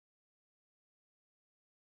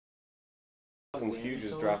And huge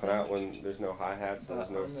is dropping out when there's no hi-hats and there's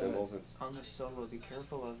no cymbals. It's on the solo, be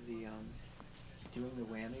careful of the doing the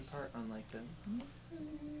whammy part on like the.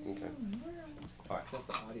 okay. All right. That's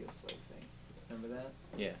the audio slave thing. Remember that?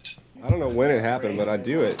 Yeah. I don't know when it happened, but I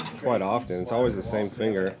do it quite often. It's always the same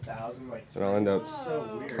finger, and I'll end up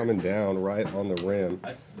coming down right on the rim.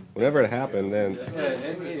 Whenever it happened, then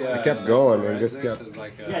I kept going and just kept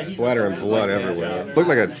splattering blood everywhere. It looked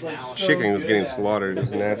like a chicken was getting slaughtered. It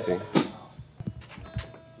was nasty.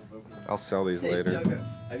 I'll sell these later.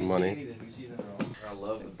 Money. I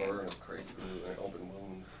love the burn of crazy glue and open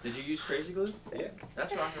wound. Did you use crazy glue? Yeah.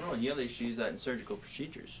 That's rock and roll. You know they used to use that in surgical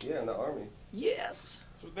procedures. Yeah, in the army. Yes.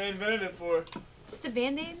 That's what they invented it for. Just a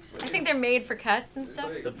Band-Aid? I think they're made for cuts and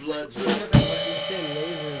stuff. The blood's really. Say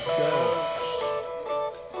lasers go.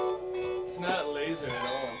 It's not laser at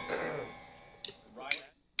all.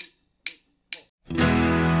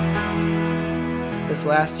 This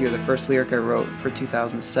last year, the first lyric I wrote for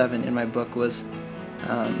 2007 in my book was,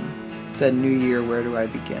 it said, "New Year, where do I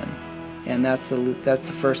begin?" And that's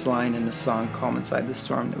the first line in the song "Calm Inside the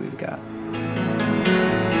Storm" that we've got.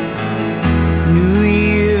 New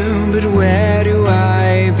Year, but where do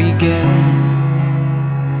I begin?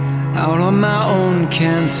 Out on my own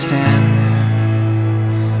can't stand,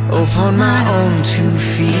 up on my own 2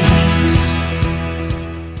 feet.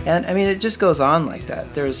 And I mean, it just goes on like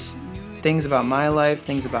that. There's things about my life,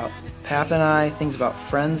 things about Pap and I, things about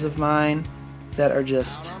friends of mine that are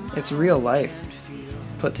just, it's real life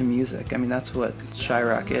put to music. I mean, that's what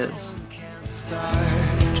SHIROCK is.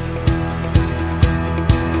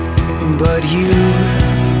 But you,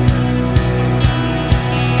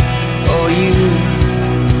 oh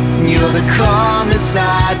you're the calm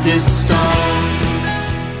beside this storm.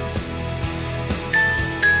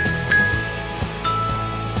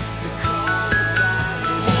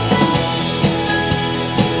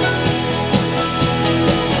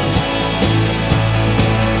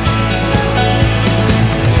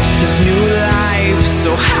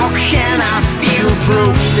 So how can I feel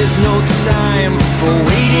broke? There's no time for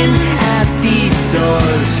waiting at these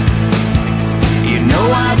doors. You know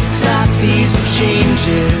I'd stop these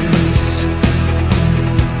changes.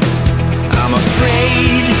 I'm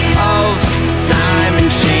afraid of time and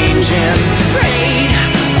changing, afraid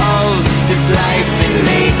of this life and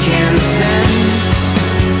making sense.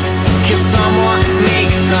 Can someone make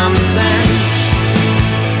some sense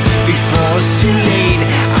before it's too late?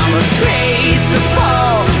 I'm afraid to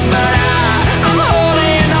fall, but I'm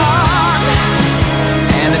holding on.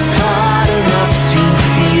 And it's hard enough to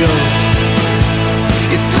feel.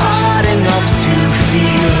 It's hard enough to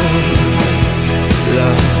feel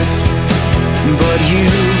love. But you,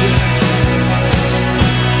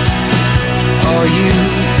 oh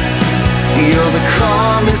you're the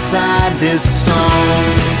calm inside this storm.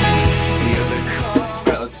 You're the calm.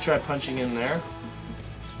 Alright, let's try punching in there.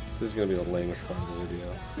 This is going to be the lamest part of the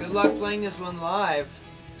video. Good luck playing this one live.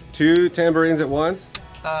 2 tambourines at once?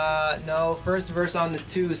 No, first verse on the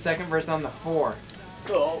 2, second verse on the 4.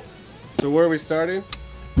 Cool. So where are we starting?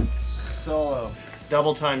 Solo.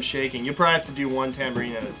 Double time shaking. You probably have to do 1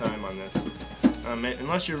 tambourine at a time on this.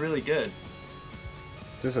 Unless you're really good.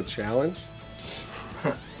 Is this a challenge?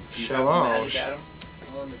 Challenge.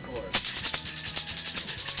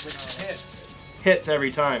 Hits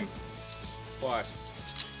every time. Why?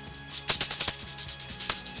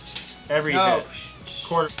 Every hit.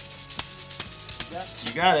 Quarter.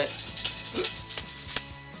 You got it.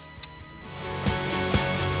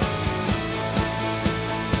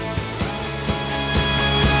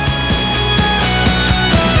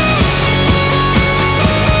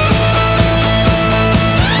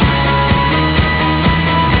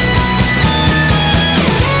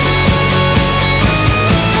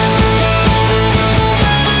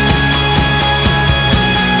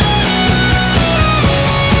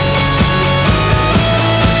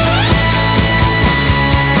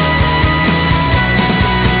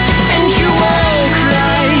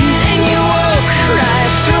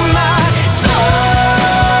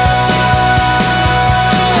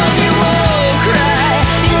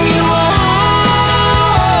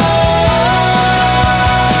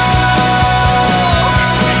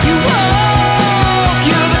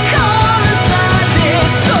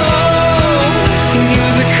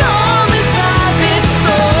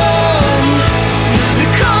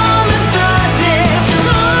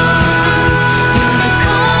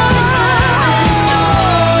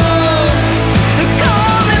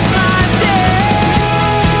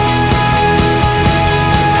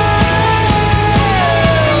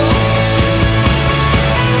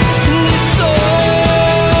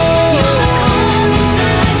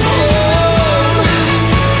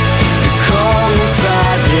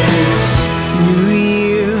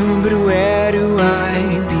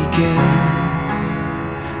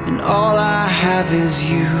 all I have is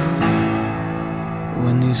you.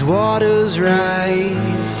 When these waters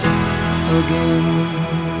rise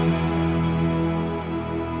again.